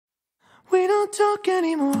don't talk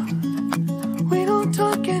anymore. We don't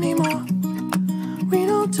talk anymore. We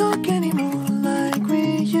don't talk anymore like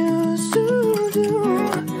we used to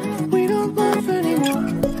do. We don't laugh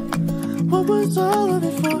anymore. What was all of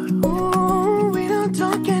it for? Ooh, we don't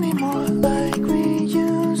talk anymore like we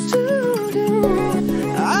used to do.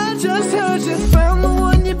 I just heard you found the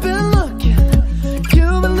one you've been looking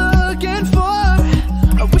for.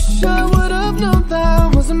 I wish I would have known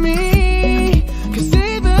that wasn't me. Cause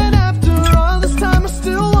even after all this time I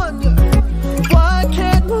still wonder why I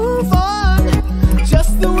can't move on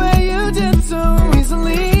just the way you did so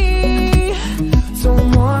easily.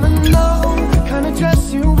 Don't wanna know the kind of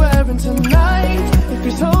dress you're wearing tonight, if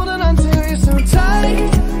he's holding on to you so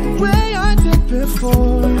tight the way I did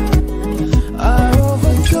before. I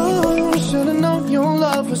overdosed, should've known your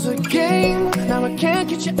love was a game. Now I can't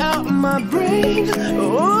get you out of my brain.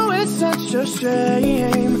 Oh, it's such a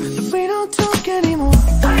shame that we don't talk anymore.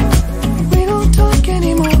 We don't talk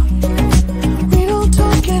anymore. We don't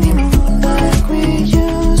talk anymore like we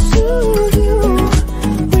used to do.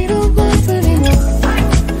 We don't laugh anymore.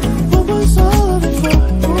 What was all of it for?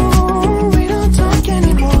 Oh, we don't talk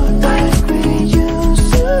anymore like we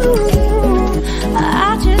used to do.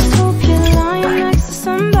 I just hope you're lying next to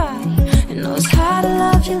somebody who knows how to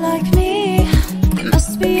love you like me. There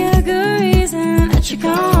must be a good reason that you're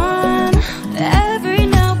gone. Every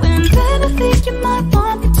now and then I think you might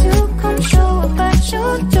want me to come show up at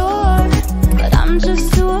your door, but I'm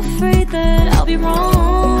just too afraid that I'll be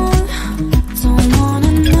wrong. Don't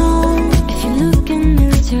wanna know if you're looking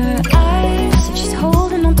into her eyes, if she's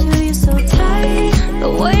holding on to you so tight the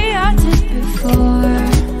way I did before.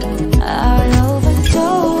 I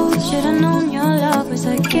overdosed, should've known your love was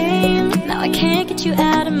a game. Now I can't get you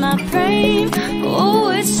out of my brain. Oh,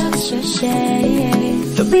 it's such a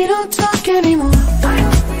shame that we don't talk anymore.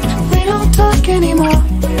 We don't talk anymore.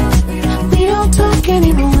 We don't talk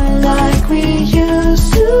anymore like we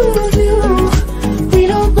used to do. We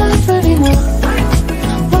don't laugh anymore.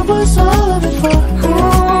 What was all of it for?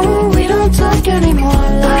 Oh, we don't talk anymore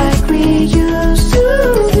like we used to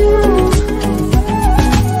do.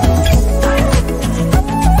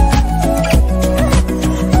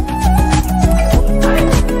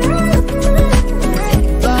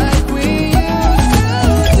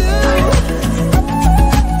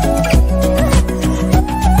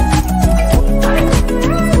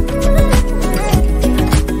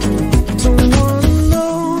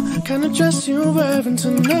 You're wearing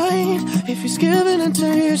tonight, if he's giving it to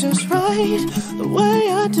you just right the way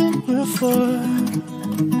I did before.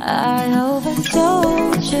 I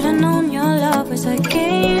overdosed, should've known your love was a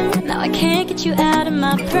game. Now I can't get you out of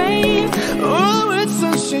my brain. Oh, it's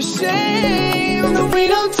such a shame that we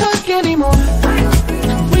don't talk anymore.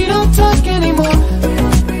 We don't talk anymore.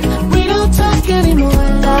 We don't talk anymore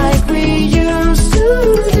like we used to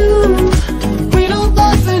do. We don't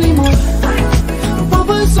laugh anymore. What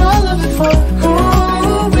was all of it for?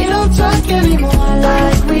 Oh, we don't talk anymore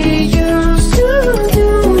like we used to do.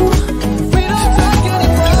 We don't talk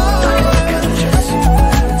anymore.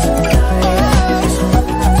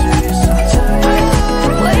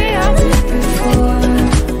 The way I did before.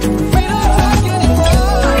 We don't talk anymore.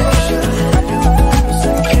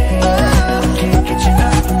 Can't get you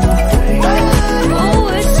out of my brain.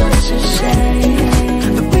 Oh, it's such a shame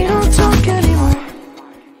that we don't talk anymore.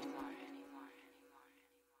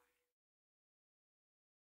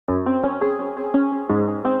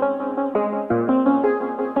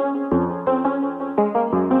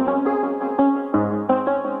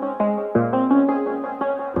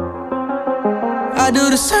 I do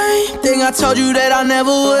the same thing I told you that I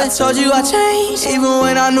never would. I told you I changed, even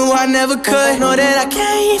when I knew I never could. Know that I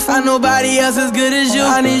can't find nobody else as good as you.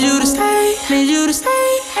 I need you to stay, need you to stay.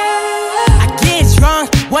 I get drunk,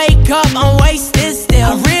 wake up, I'm wasted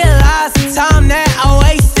still. I realize the time that I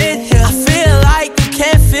wasted here. I feel like you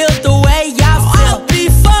can't feel the way I feel. I'll be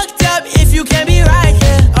fucked up if you can't be right here.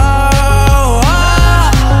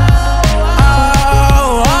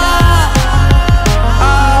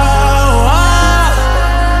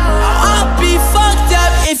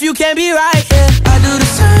 You can't be right, yeah. I do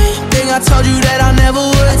the same thing I told you that I never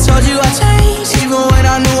would. I told you I changed, even when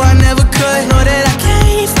I knew I never could. Know that I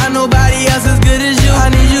can't find nobody else as good as you.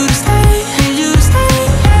 I need you to stay, need you to stay.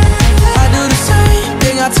 I do the same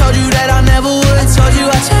thing I told you that I never would. I told you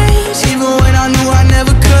I changed, even when I knew I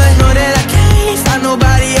never could. Know that I can't find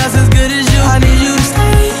nobody else as good as you. I need you to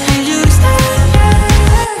stay, need you to stay.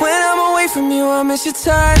 When I'm away from you, I miss your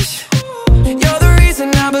touch. You're the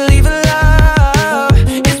reason I believe in love.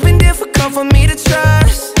 For me to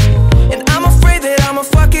trust, and I'm afraid that I'ma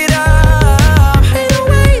fuck it up. Ain't no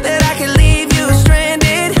way that I can leave you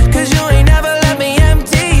stranded, cause you ain't never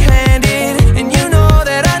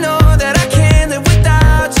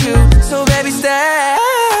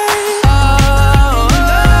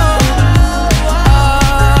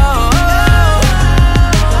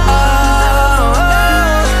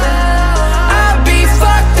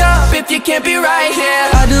can't be right here.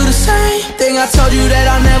 I do the same thing I told you that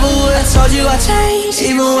I never would. I told you I changed,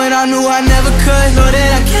 even when I knew I never could. Know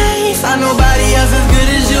that I can't find nobody else as good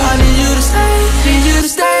as you. I need you to stay, need you to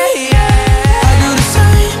stay, yeah. I do the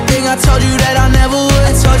same thing I told you that I never would.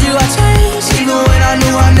 I told you I changed, even when I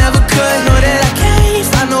knew I never could. Know that I can't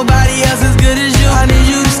find nobody else as good as you. I need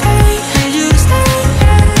you to stay, need you to stay.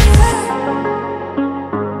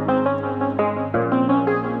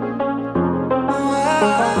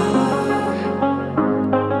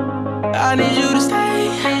 I need you to stay,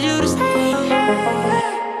 need you to stay.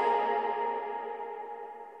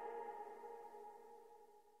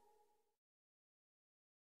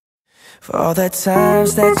 For all the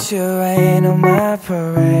times that you rain on my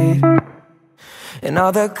parade, and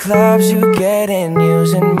all the clubs you get in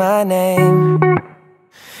using my name.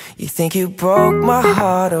 You think you broke my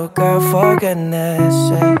heart, oh girl, for goodness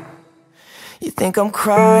sake. You think I'm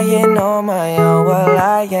crying on my own, well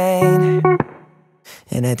I ain't.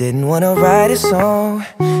 And I didn't wanna write a song,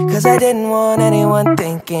 cause I didn't want anyone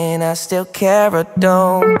thinking I still care or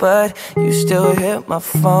don't. But you still hit my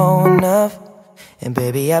phone up, and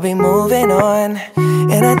baby, I'll be moving on.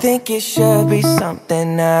 And I think it should be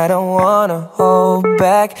something I don't wanna hold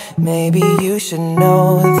back. Maybe you should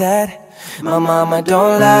know that my mama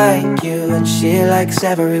don't like you, and she likes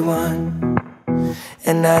everyone.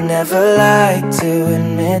 And I never like to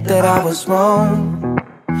admit that I was wrong.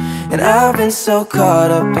 And I've been so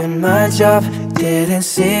caught up in my job, didn't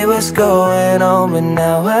see what's going on. But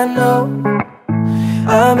now I know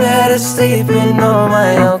I'm better sleeping on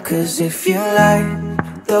my own. Cause if you like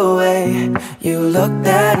the way you look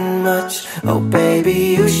that much, oh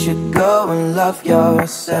baby, you should go and love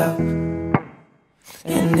yourself.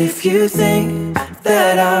 And if you think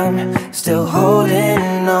that I'm still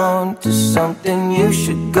holding on to something, you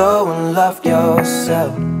should go and love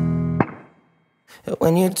yourself.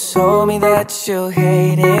 When you told me that you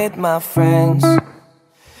hated my friends,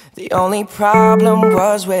 the only problem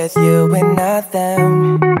was with you and not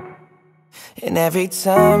them. And every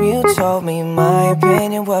time you told me my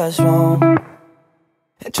opinion was wrong,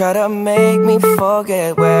 and tried to make me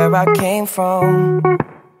forget where I came from.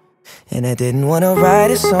 And I didn't wanna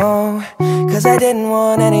write a song, cause I didn't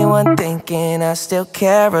want anyone thinking I still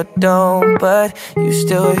care or don't. But you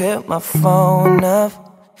still hit my phone up,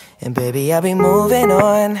 and baby, I'll be moving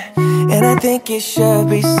on. And I think it should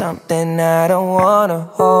be something I don't wanna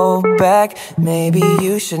hold back. Maybe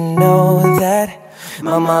you should know that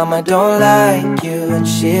my mama don't like you, and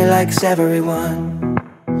she likes everyone.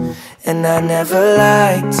 And I never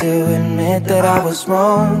like to admit that I was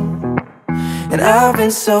wrong. And I've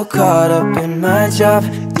been so caught up in my job,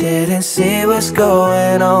 didn't see what's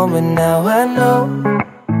going on. But now I know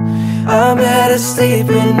I'm better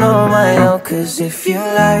sleeping on my own. Cause if you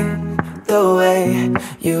like the way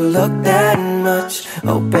you look that much,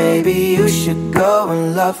 oh baby, you should go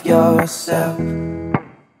and love yourself.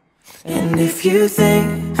 And if you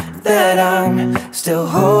think that I'm still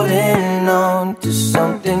holding on to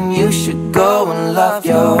something, you should go and love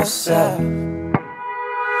yourself.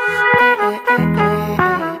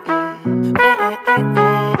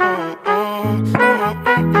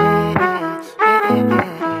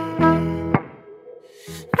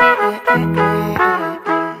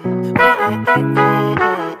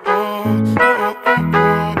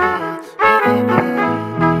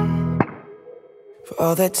 For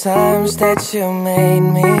all the times that you made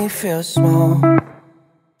me feel small,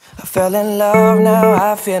 I fell in love,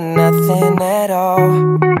 now I feel nothing at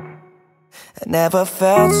all. I never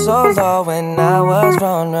felt so low when I was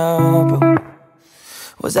vulnerable.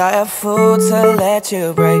 Was I a fool to let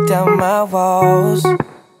you break down my walls?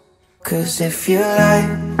 Cause if you like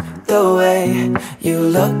the way you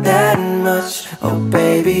look that much, oh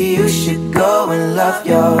baby, you should go and love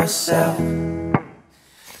yourself.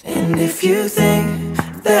 And if you think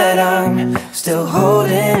that I'm still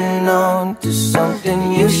holding on to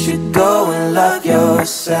something, you should go and love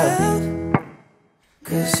yourself.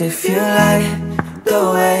 Cause if you like the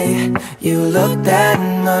way you look that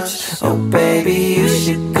much, oh baby, you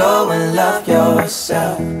should go and love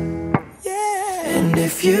yourself. And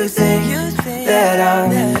if you think that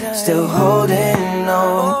I'm still holding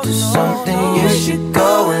on to something, you should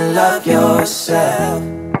go and love yourself.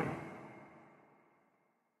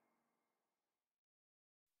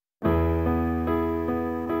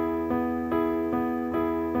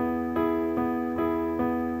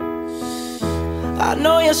 I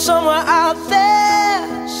know you're somewhere out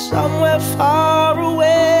there, somewhere far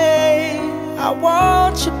away. I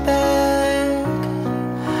want you back,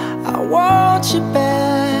 I want you back.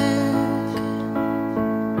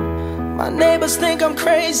 My neighbors think I'm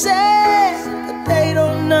crazy, but they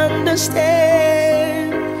don't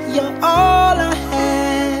understand. You're all I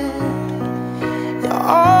had, you're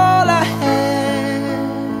all I had.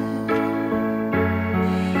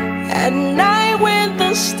 At night when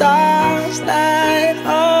the stars light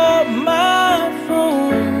up my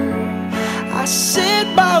room, I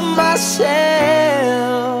sit by myself,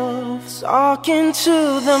 talking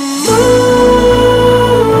to the moon,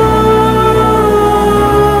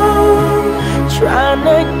 trying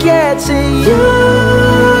to get to you.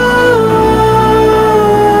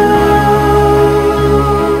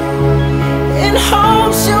 In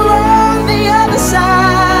hopes you're on the other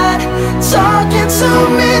side, talking to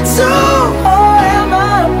me too. Or am I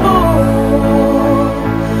a fool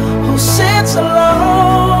who sits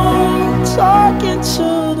alone, talking to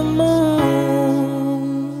the moon?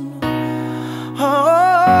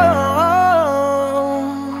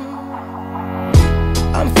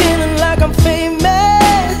 I'm feeling like I'm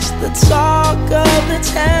famous, the talk of the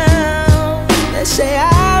town. They say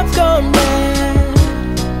I've gone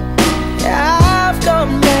mad, yeah, I've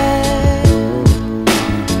gone mad.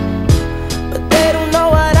 But they don't know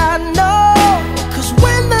what I know, 'cause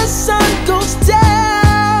when the sun goes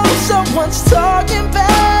down, someone's talking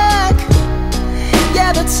back.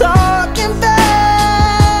 Yeah, they're talking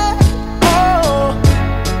back. Oh,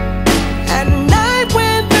 at night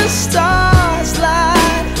when the stars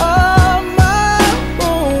light up my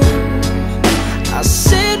room, I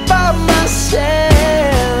sit by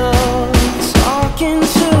myself, talking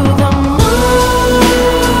to the moon,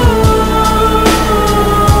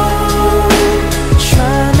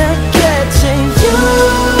 trying to get to you.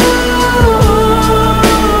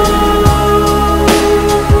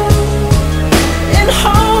 In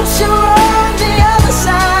hopes you're on the other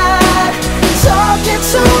side, talking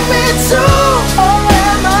to me too. Or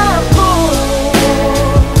am I a fool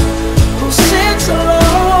who sits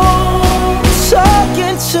alone,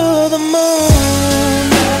 talking to the moon?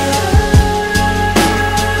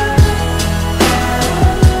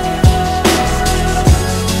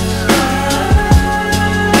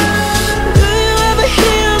 Do you ever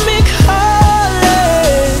hear me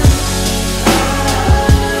calling?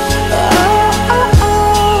 Oh, oh,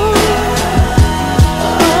 oh.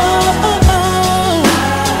 Oh, oh, oh.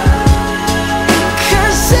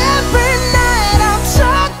 'Cause every night I'm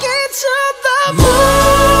talking to the moon,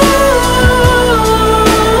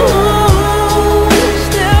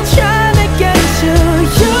 still trying to get to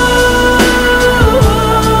you.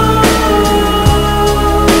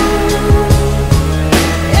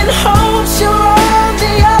 In hopes you're on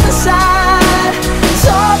the other side,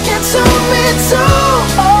 talking to me too.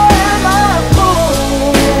 Or am I a fool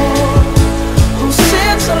who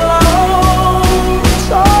sits alone,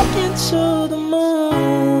 talking to the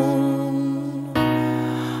moon?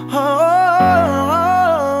 Oh,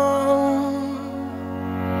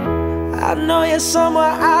 I know you're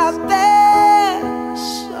somewhere out there.